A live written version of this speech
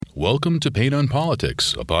Welcome to Payne on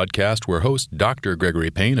Politics, a podcast where host Dr.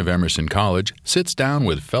 Gregory Payne of Emerson College sits down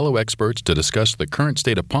with fellow experts to discuss the current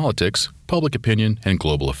state of politics, public opinion, and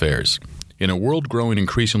global affairs. In a world growing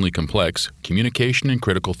increasingly complex, communication and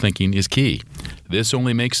critical thinking is key. This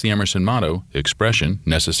only makes the Emerson motto, expression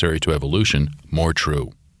necessary to evolution, more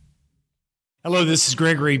true. Hello, this is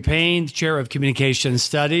Gregory Payne, Chair of Communication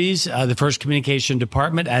Studies, the first communication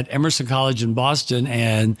department at Emerson College in Boston.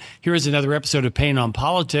 And here is another episode of Payne on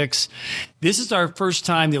Politics. This is our first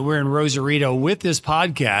time that we're in Rosarito with this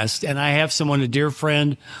podcast. And I have someone, a dear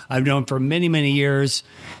friend I've known for many, many years.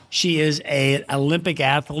 She is an Olympic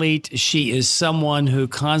athlete. She is someone who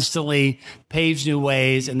constantly paves new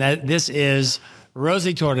ways. And this is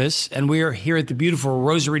Rosy Torres, and we are here at the beautiful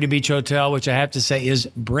Rosarito Beach Hotel, which I have to say is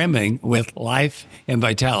brimming with life and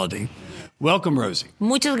vitality. Welcome, Rosy.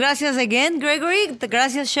 Muchas gracias again, Gregory.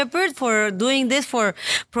 Gracias, Shepard, for doing this for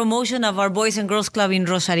promotion of our Boys and Girls Club in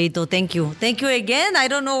Rosarito. Thank you. Thank you again. I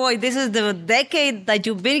don't know why this is the decade that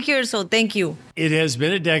you've been here, so thank you. It has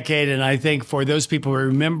been a decade, and I think for those people who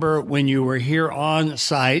remember when you were here on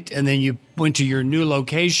site and then you went to your new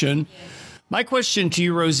location, my question to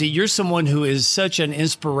you, Rosy, you're someone who is such an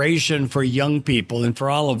inspiration for young people and for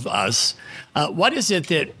all of us. What is it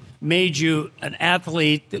that made you an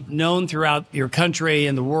athlete known throughout your country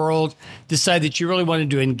and the world, decide that you really wanted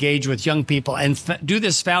to engage with young people and do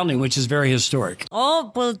this founding, which is very historic?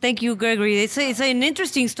 Oh, well, thank you, Gregory. It's an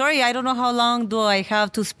interesting story. I don't know how long do I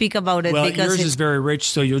have to speak about it. Well, yours is very rich,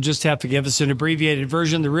 so you'll just have to give us an abbreviated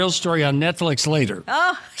version, the real story on Netflix later.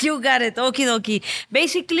 Oh, you got it. Okie dokie.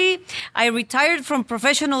 Basically, I retired from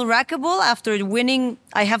professional racquetball after winning.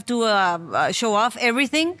 I have to show off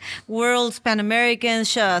everything, Worlds, Pan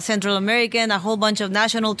Americans, Central American, a whole bunch of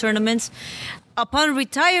national tournaments. Upon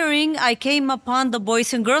retiring, I came upon the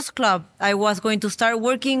Boys and Girls Club. I was going to start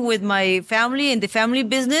working with my family in the family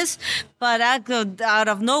business, but out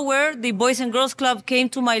of nowhere, the Boys and Girls Club came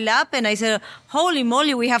to my lap, and I said, holy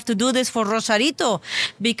moly, we have to do this for Rosarito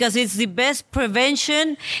because it's the best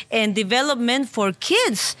prevention and development for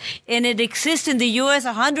kids. And it exists in the U.S.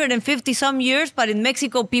 150 some years, but in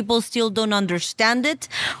Mexico, people still don't understand it,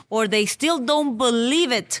 or they still don't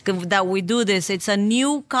believe it that we do this. It's a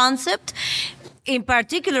new concept. In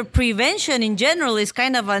particular, prevention in general is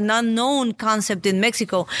kind of an unknown concept in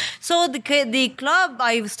Mexico. So the club,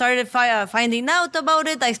 I started finding out about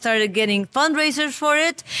it. I started getting fundraisers for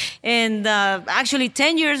it. And actually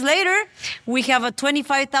 10 years later, we have a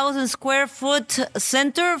 25,000 square foot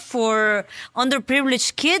center for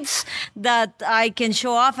underprivileged kids that I can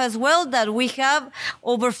show off as well, that we have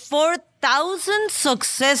over 4,000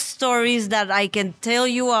 success stories that I can tell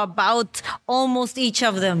you about almost each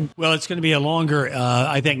of them. Well, it's going to be a longer,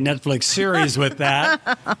 I think, Netflix series with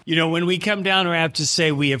that. You know, when we come down, I have to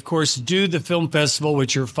say, we, of course, do the film festival,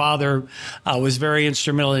 which your father was very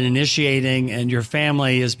instrumental in initiating, and your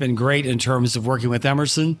family has been great in terms of working with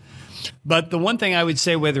Emerson. But the one thing I would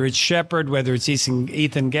say, whether it's Shepard, whether it's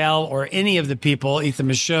Ethan Gall, or any of the people, Ethan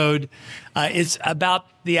Michaud, it's about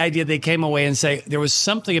the idea they came away and say there was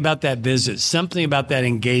something about that visit, something about that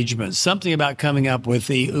engagement, something about coming up with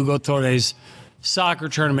the Hugo Torres Soccer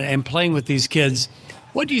Tournament and playing with these kids.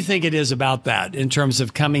 What do you think it is about that in terms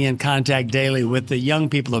of coming in contact daily with the young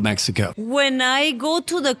people of Mexico? When I go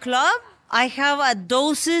to the club, I have a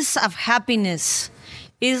doses of happiness.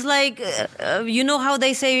 It's like, you know how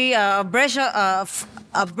they say a breath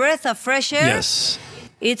of fresh air? Yes.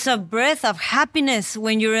 It's a breath of happiness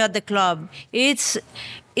when you're at the club. It's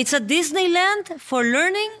a Disneyland for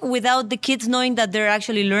learning without the kids knowing that they're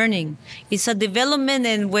actually learning. It's a development,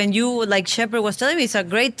 and when you, like Shepard was telling me, it's a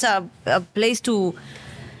great place to,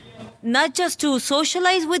 not just to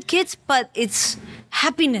socialize with kids, but it's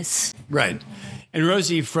happiness. Right. And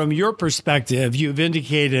Rosy, from your perspective, you've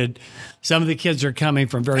indicated some of the kids are coming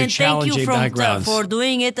from very challenging backgrounds. Thank you for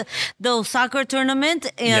doing it, the soccer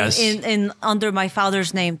tournament, in under my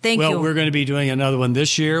father's name. Thank you. Well, we're going to be doing another one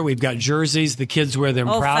this year. We've got jerseys. The kids wear them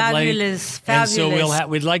proudly. Fabulous. And so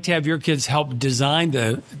we'd like to have your kids help design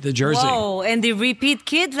the jersey. Whoa, and the repeat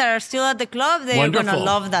kids that are still at the club, they're going to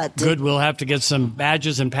love that. Good. We'll have to get some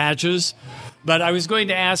badges and patches. But I was going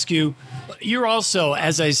to ask you, you're also,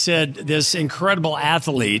 as I said, this incredible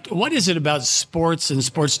athlete. What is it about sports and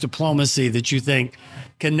sports diplomacy that you think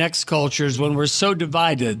connects cultures when we're so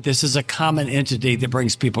divided? This is a common entity that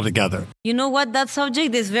brings people together. You know what? That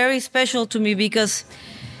subject is very special to me because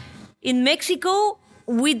in Mexico,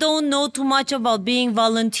 we don't know too much about being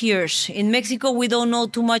volunteers. In Mexico, we don't know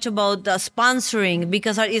too much about sponsoring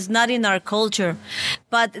because it's not in our culture.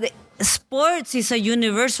 But sports is a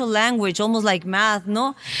universal language, almost like math,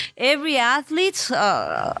 no? Every athlete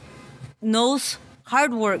knows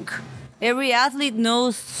hard work. Every athlete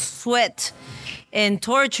knows sweat and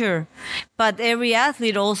torture, but every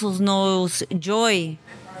athlete also knows joy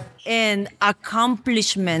and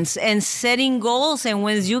accomplishments and setting goals. And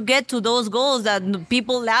when you get to those goals that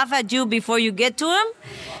people laugh at you before you get to them,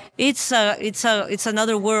 it's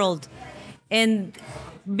another world. And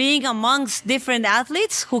being amongst different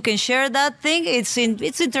athletes who can share that thing, it's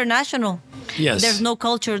international. Yes. There's no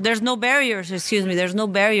culture. There's no barriers. There's no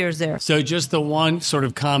barriers there. So just the one sort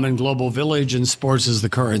of common global village in sports is the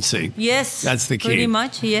currency. Yes. That's the key. Pretty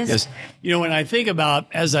much, yes. Yes. You know, when I think about,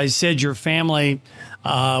 as I said, your family,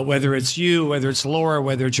 whether it's you, whether it's Laura,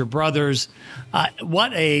 whether it's your brothers,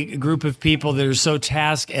 what a group of people that are so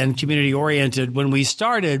task and community oriented. When we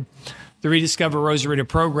started the Rediscover Rosarito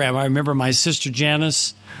program, I remember my sister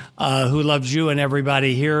Janice, who loves you and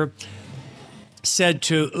everybody here, said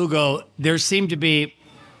to Hugo, there seemed to be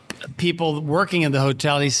people working in the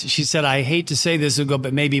hotel. She said, I hate to say this, Hugo,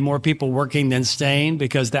 but maybe more people working than staying,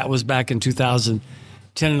 because that was back in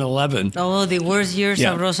 2010 and 11. Oh, the worst years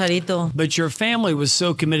of Rosarito. But your family was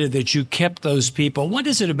so committed that you kept those people. What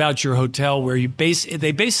is it about your hotel where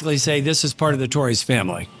they basically say this is part of the Torres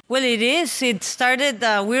family? Well, it is. It started,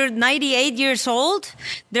 we're 98 years old.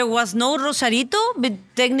 There was no Rosarito, but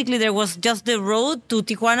technically there was just the road to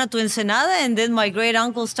Tijuana to Ensenada. And then my great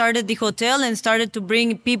uncle started the hotel and started to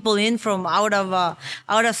bring people in from out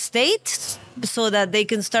of state so that they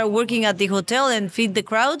can start working at the hotel and feed the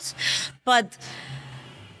crowds. But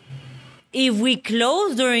if we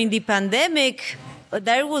close during the pandemic,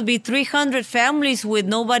 there would be 300 families with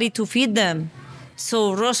nobody to feed them.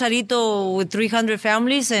 So Rosarito with 300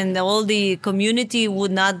 families and all the community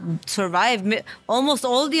would not survive. Almost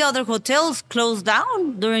all the other hotels closed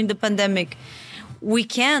down during the pandemic. We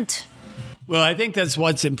can't. Well, I think that's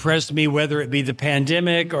what's impressed me, whether it be the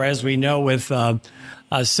pandemic or, as we know, with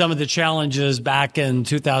some of the challenges back in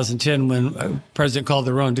 2010 when President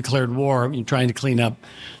Calderon declared war, trying to clean up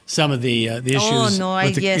some of the issues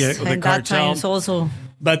with the cartel. Times also.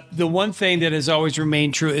 But the one thing that has always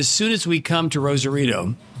remained true, as soon as we come to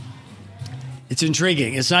Rosarito, it's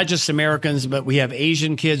intriguing. It's not just Americans, but we have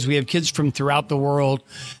Asian kids. We have kids from throughout the world.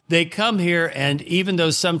 They come here, and even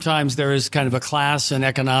though sometimes there is kind of a class and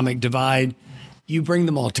economic divide, you bring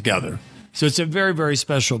them all together. So it's a very, very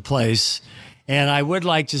special place. And I would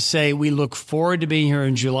like to say we look forward to being here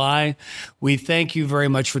in July. We thank you very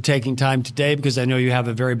much for taking time today, because I know you have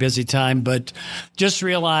a very busy time. But just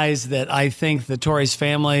realize that I think the Torres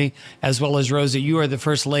family, as well as Rosie, you are the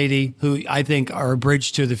first lady who I think are a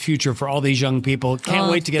bridge to the future for all these young people. Can't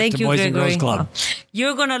wait to get to Boys and Girls Club.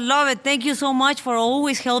 You're going to love it. Thank you so much for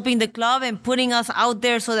always helping the club and putting us out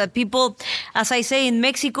there so that people, as I say in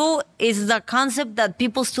Mexico, is the concept that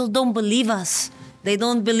people still don't believe us. They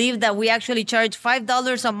don't believe that we actually charge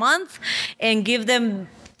 $5 a month and give them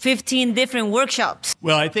 15 different workshops.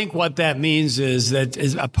 Well, I think what that means is that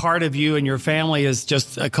is a part of you and your family is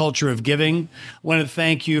just a culture of giving. I want to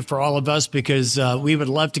thank you for all of us, because we would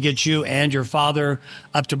love to get you and your father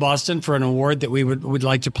up to Boston for an award that we would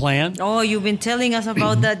like to plan. Oh, you've been telling us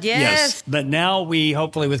about that. Yes. But now we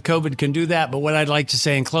hopefully with COVID can do that. But what I'd like to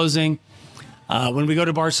say in closing, when we go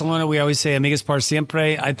to Barcelona, we always say, amigos par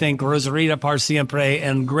siempre. I think Rosarito par siempre,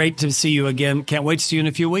 and great to see you again. Can't wait to see you in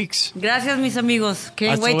a few weeks. Gracias, mis amigos.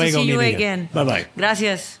 Can't Hasta wait luego, to see you mi amiga. again. Bye-bye.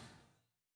 Gracias.